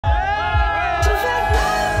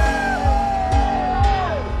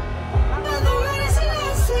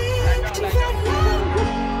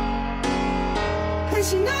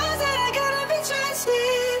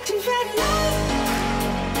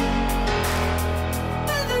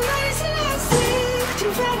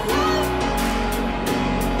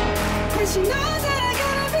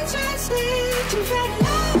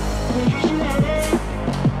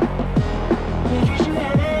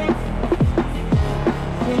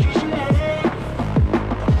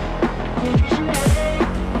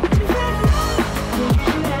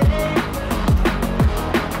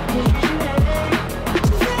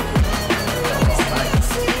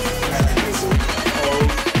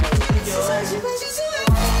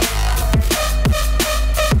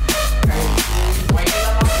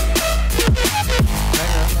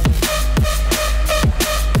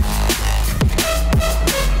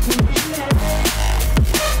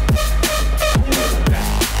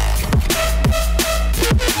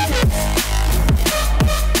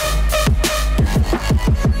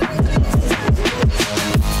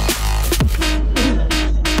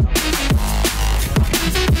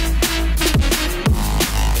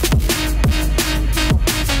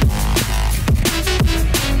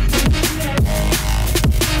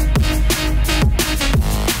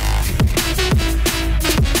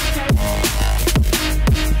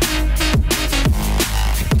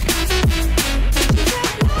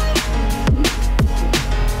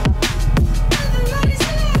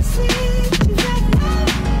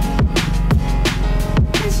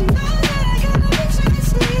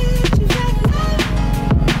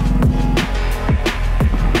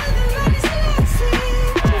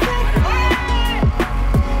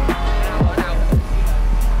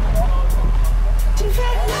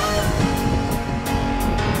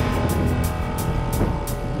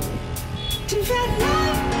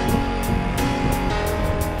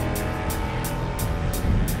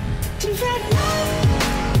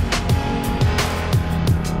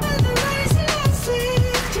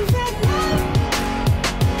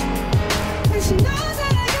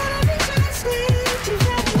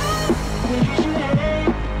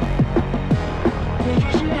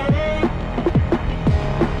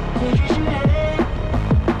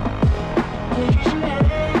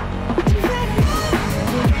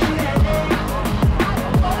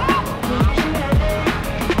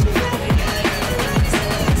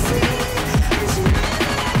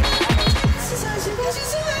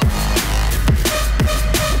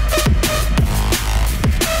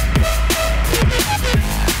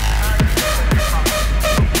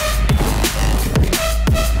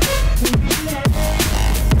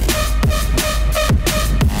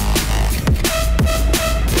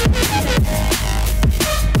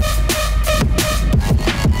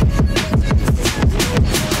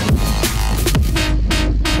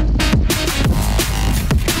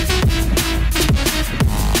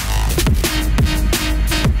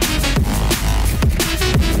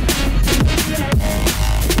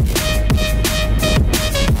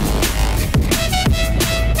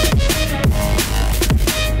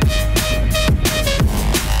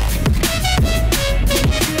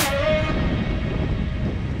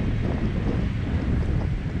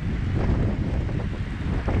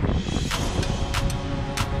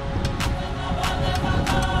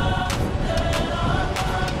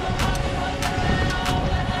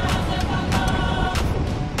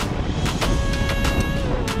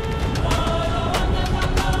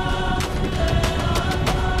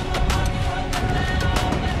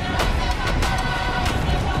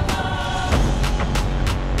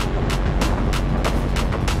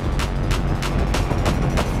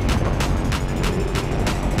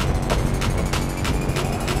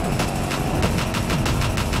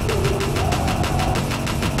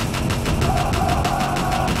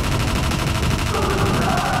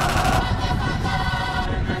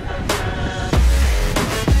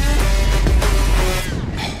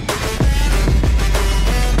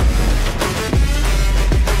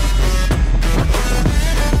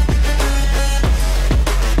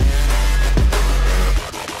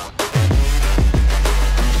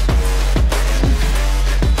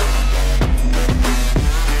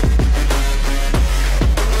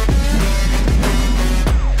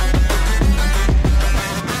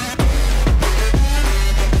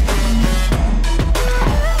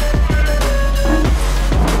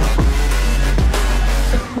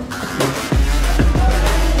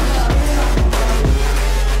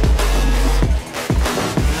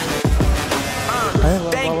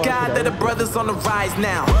brothers on the rise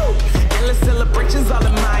now. Endless celebrations all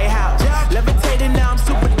in my house. Levitating now, I'm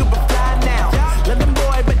super duper fly now. London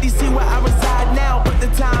boy, but DC where I reside now. Put the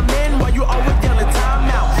time in while you always yelling time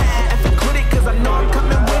out. And for critic, cause I know I'm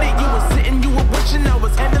coming with it. You were sitting, you were wishing I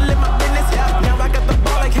was handling my business. Now I got the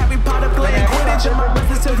ball like Harry Potter playing Quidditch. And my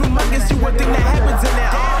business is humongous, you would think that happens in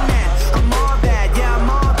it. Oh man, I'm all that, yeah, I'm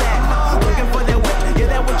all that. Looking for that whip, yeah,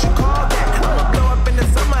 that what you call that. I'ma blow up in the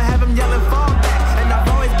summer, have him yelling fall back. And I've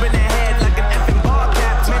always been ahead like an effing ball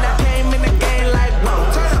cap. Man, I came in the game like, whoa.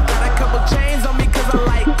 Got a couple chains on me,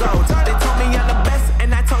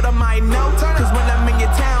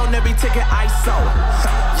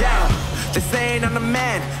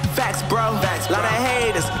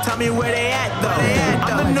 me where they at though.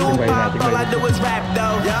 I'm the new pop, all I do is rap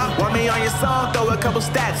though. Want me on your song, throw a couple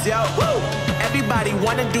stats, yo. Everybody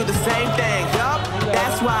wanna do the same thing,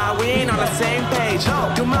 that's why we ain't on the same page.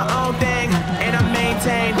 Do my own thing, and I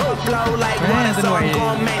maintain flow like water, so I'm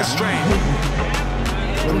going mainstream.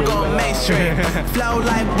 I'm going mainstream. Flow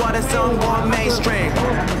like water, so I'm going mainstream.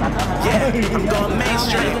 Yeah, I'm going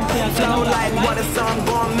mainstream. Flow like water, so I'm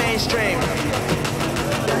going mainstream.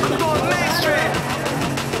 I'm going mainstream.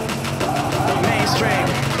 Mainstream.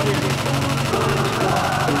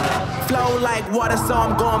 Flow like water, so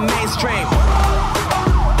I'm going mainstream.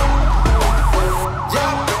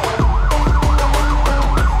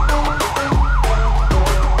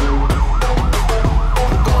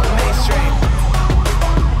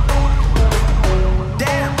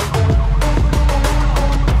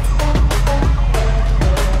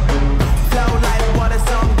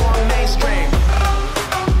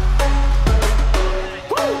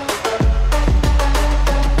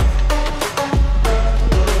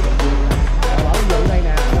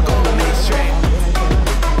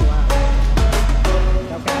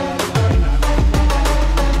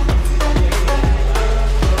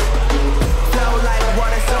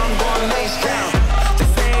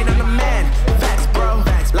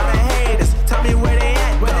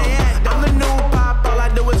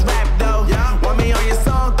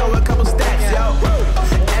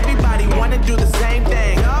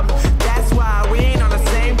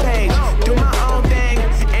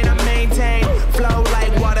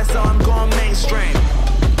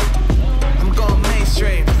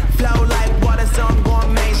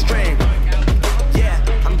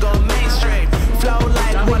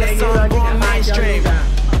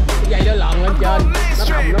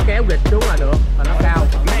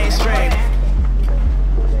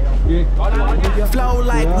 Flow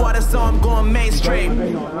like water, so I'm going mainstream.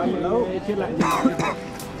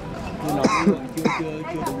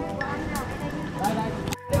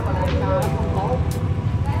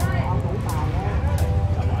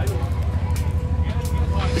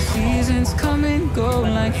 The seasons come and go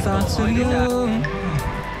like thoughts of you.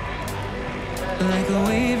 Like a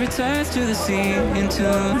wave returns to the sea, into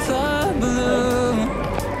the blue.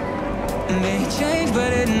 They change,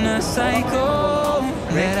 but in a cycle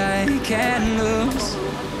that I can't lose.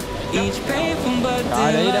 Each painful but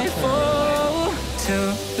delightful to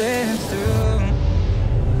live through.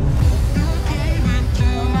 You came into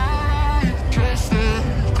my life just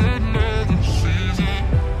like another season.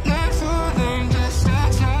 Not for them, just a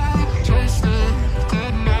time, just like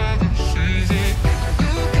another season.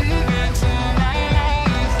 You came into my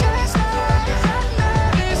life just like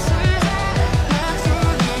another season. Not for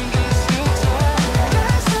them, just a time,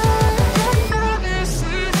 just like another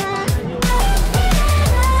season.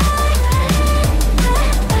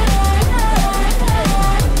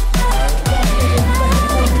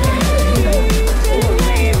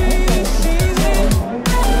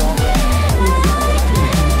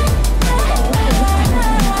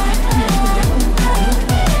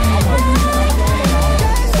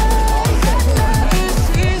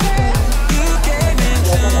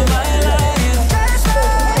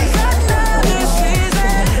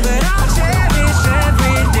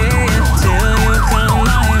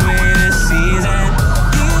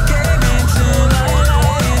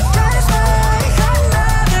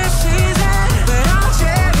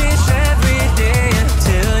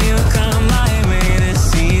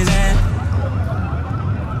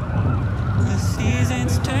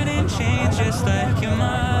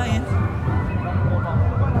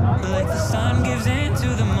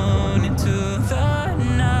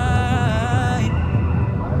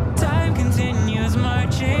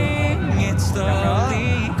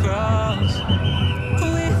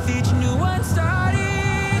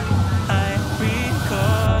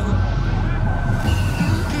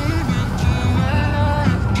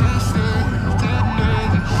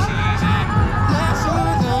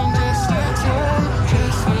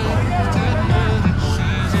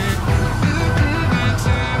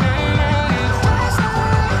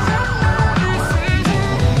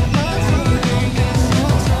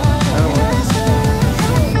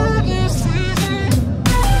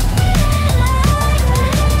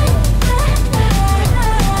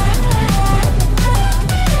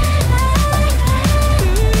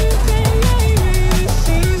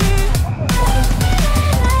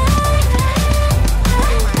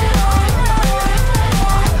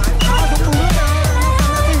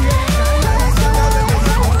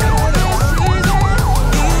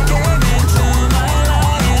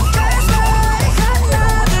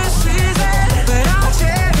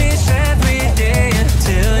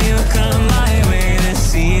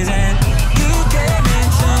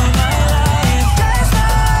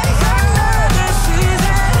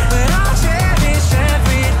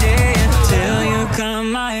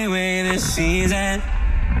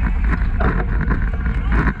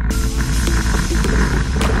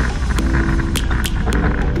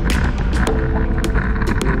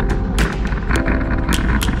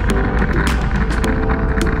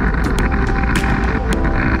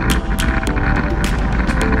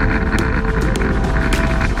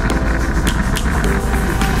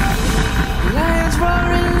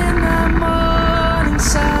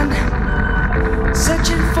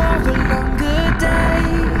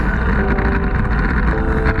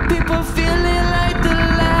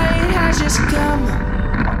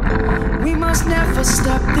 must never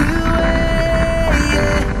stop the way.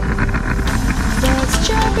 Birds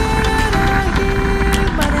jumping and I hear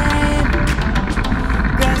my name,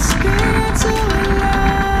 grasping into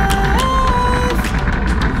life.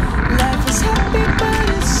 Life is happy but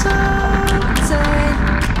it's so tame.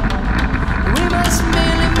 We must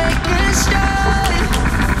merely make it stride.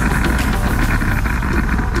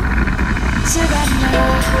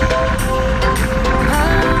 Savannah,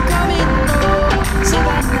 I'm coming home.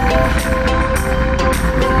 Savannah,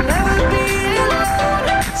 we'll never be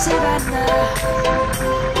alone. Savannah,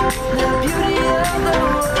 the beauty of the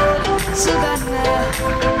world. Savannah,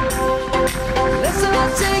 let's all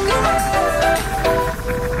take a walk.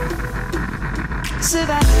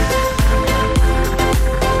 Savannah.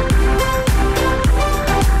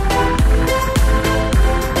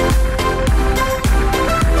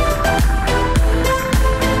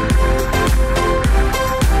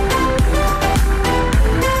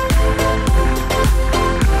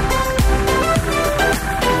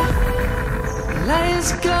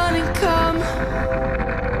 Is gonna come.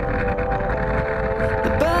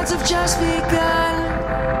 The birds have just begun.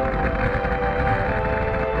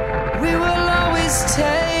 We will always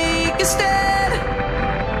take a stand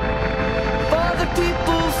for the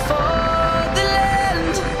people, for the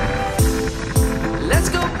land. Let's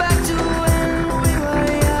go back to when we were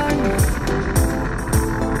young.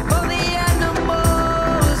 For the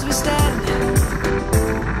animals we stand.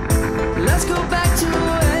 Let's go back to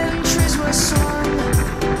when trees were swung.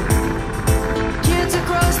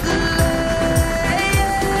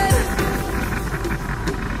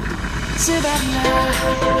 Savannah,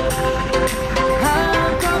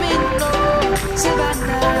 I'm coming home.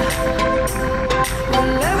 Savannah, we'll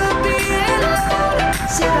never be alone.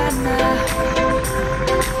 Savannah,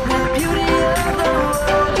 the beauty of the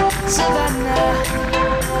world. Savannah,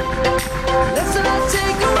 let's all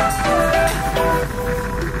take a walk.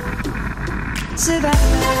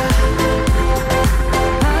 Savannah.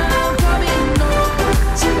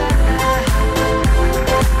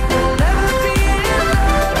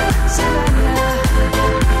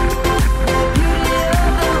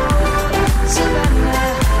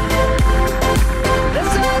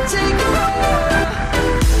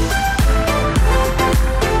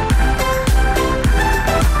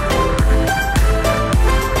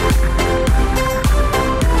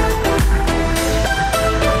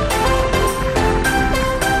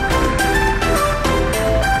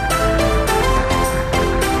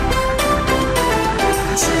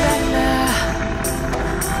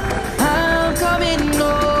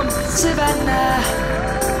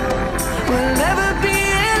 We'll never be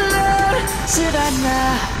alone,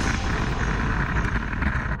 Savannah.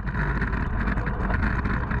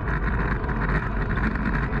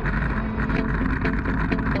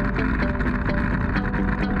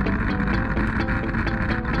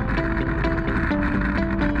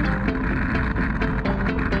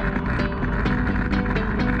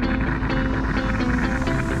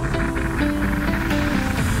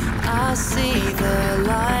 I see the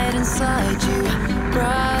light inside you,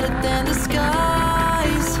 brighter than the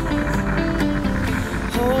skies.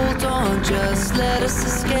 Hold on, just let us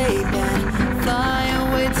escape and fly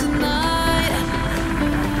away tonight.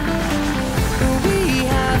 We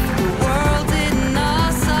have the world in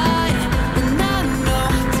our sight, and I know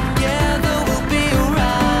together we'll be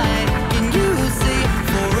alright. Can you see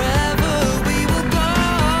forever we will go?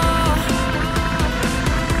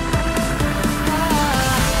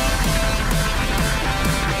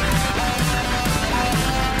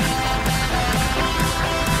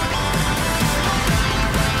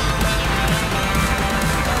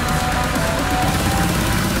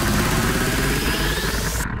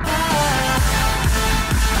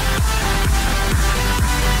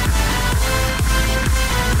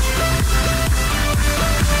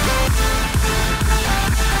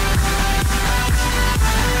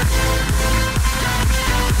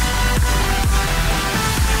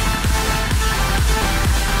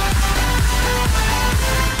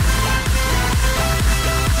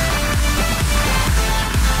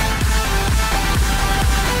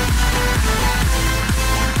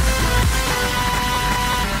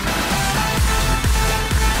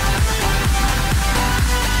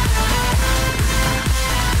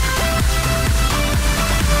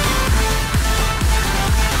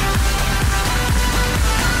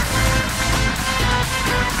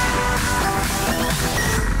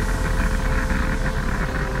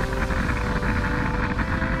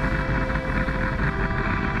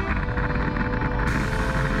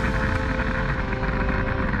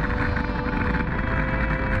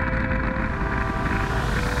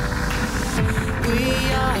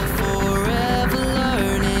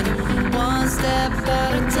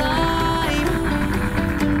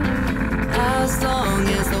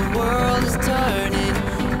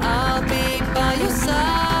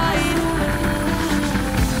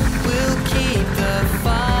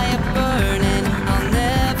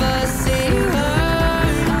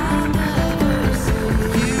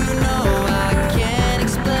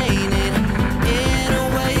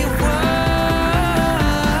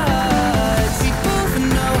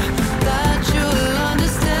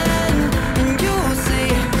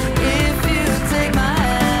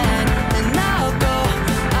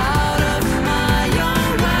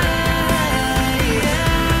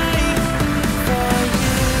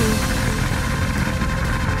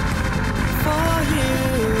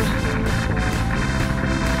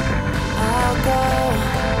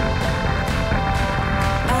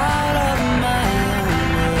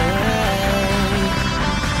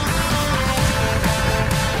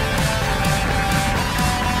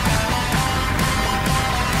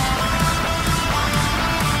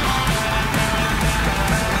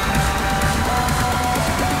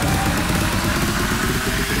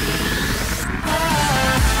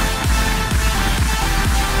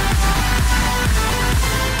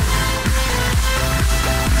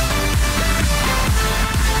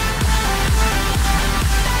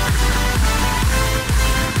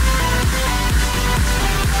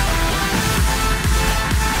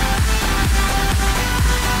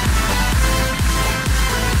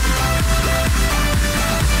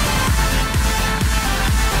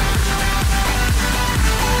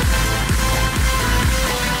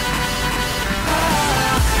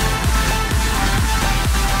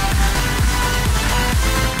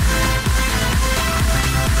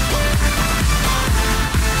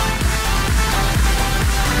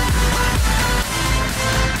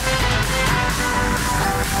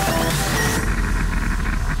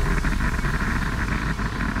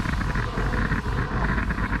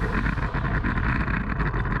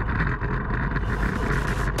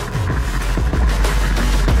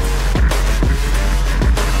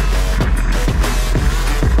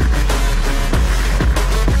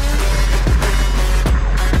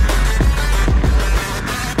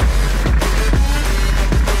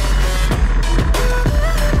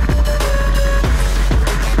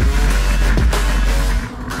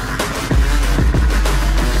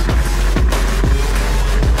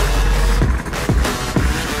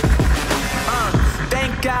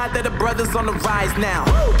 brothers on the rise now.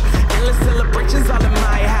 Endless celebrations all in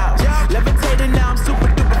my house. Levitating now, I'm super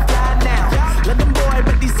duper fly now. London boy,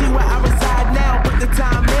 but DC where I reside now. Put the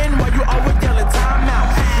time in while you always yelling time out.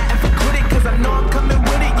 And for quit it, cause I know I'm coming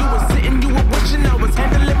with it. You were sitting, you were wishing I was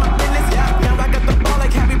handling my business. Now I got the ball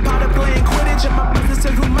like Harry Potter playing Quidditch. And my business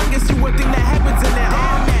is humongous, you would think that happens in it.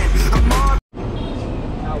 Oh man, I'm all.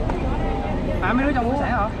 Mấy đứa trong bún sẻ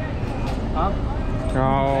hả?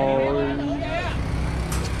 Rồi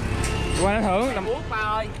qua nó thử làm Uống ba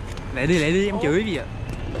ơi. lại đi em chửi gì vậy.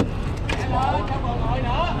 Thành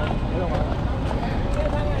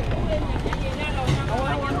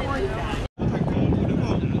phố Thủ Đức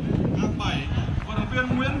 1, hạng 7, vận động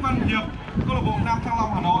viên Nguyễn Văn Hiệp, câu lạc bộ Nam Thăng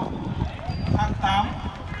Long Hà Nội. Hạng 8,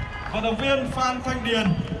 vận động viên Phan Thanh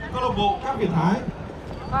Điền, câu lạc bộ Cát Việt Thái.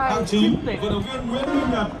 Hạng 9, vận động viên Nguyễn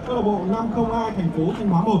Minh Nhật, câu lạc bộ 502 thành phố Thanh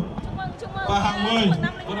Hóa 1. Và hạng 10,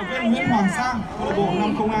 vận động viên Nguyễn Hoàng Sang, câu lạc bộ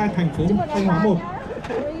 502 thành phố Thanh Hóa 1.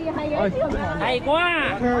 Hay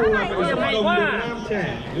quá. Theo là đội vận động Việt Nam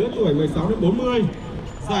trẻ lứa tuổi 16 đến 40,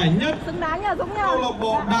 giải nhất câu lạc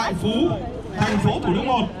bộ Đại Phú, thành phố Thủ Đức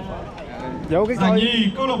 1. Giải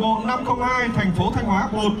nhì câu lạc bộ 502 thành phố Thanh Hóa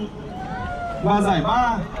 1. Và giải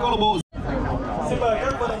ba câu lạc bộ. Xin mời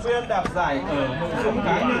các vận động viên đạt giải ở nội dung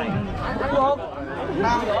cá nhân.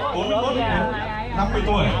 Nam 41 đến 50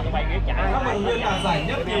 tuổi. Các vận động viên đạt giải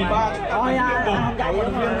nhất kỳ 3 chúng ta tính lên một. Các vận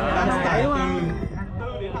động viên đạt giải từ hạng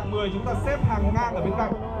 4 đến hạng 10 chúng ta xếp hàng ngang ở bên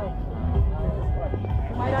cạnh.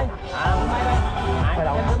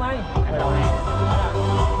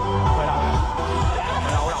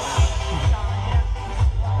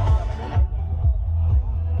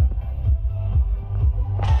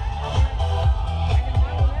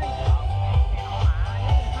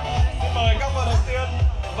 Mời các vận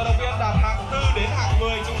động viên đạt hạng 4 đến hạng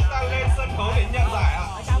 10 chúng ta lên sân khấu để nhận giải ạ.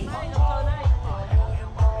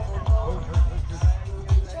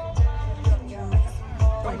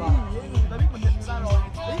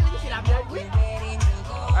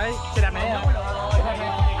 Ê, xe đạp này hả?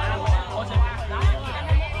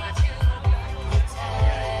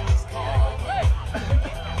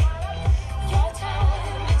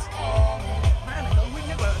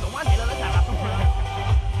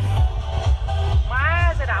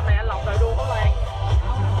 Má, xe đạp này anh Lộc đợi đua Hố Lan.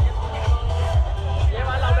 Vậy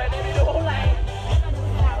mà Lộc này đi đua Hố Lan.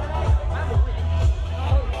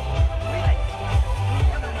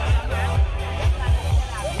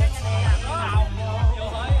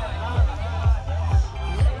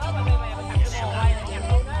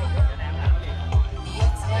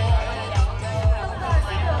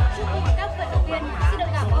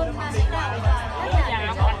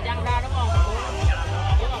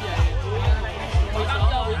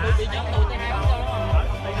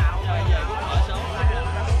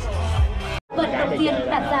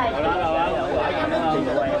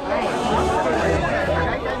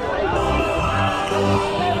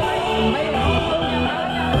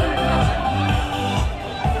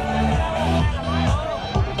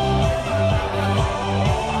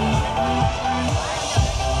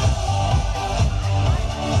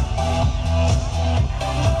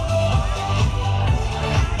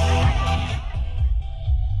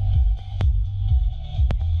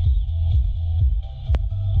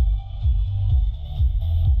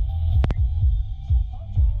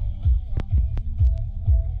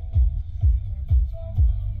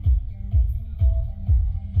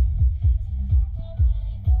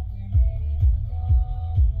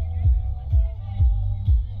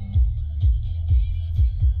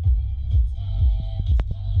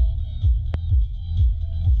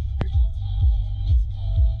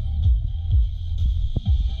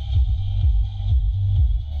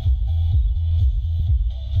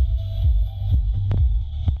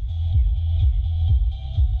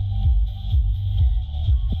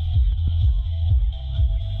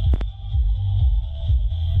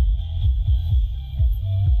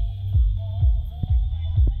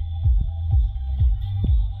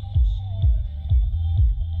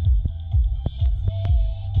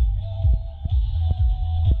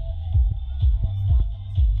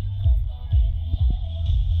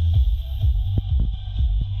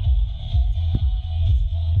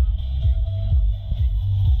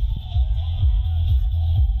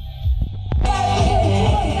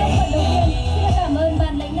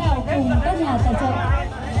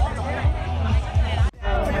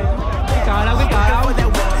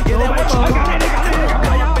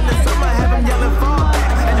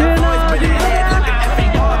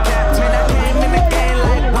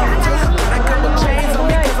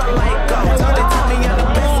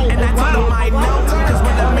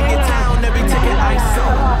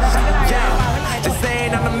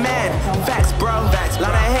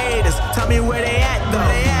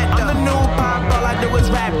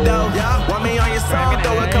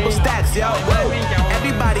 things, yo.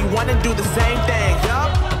 Everybody wanna do the same thing,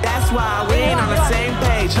 yo. That's why we ain't on the same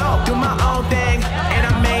page. Do my own thing, and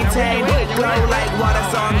I maintain. Flow like water,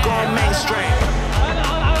 so I'm going mainstream.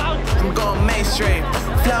 I'm going mainstream.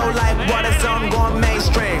 Flow like water, so I'm going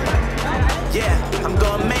mainstream. Yeah, I'm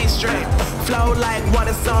going mainstream. Flow like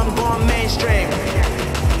water, so I'm going mainstream.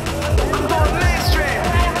 I'm going mainstream.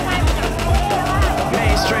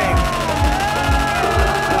 Mainstream.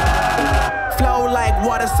 Flow like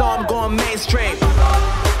water, so I'm going mainstream.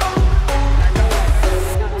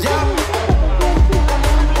 Yeah.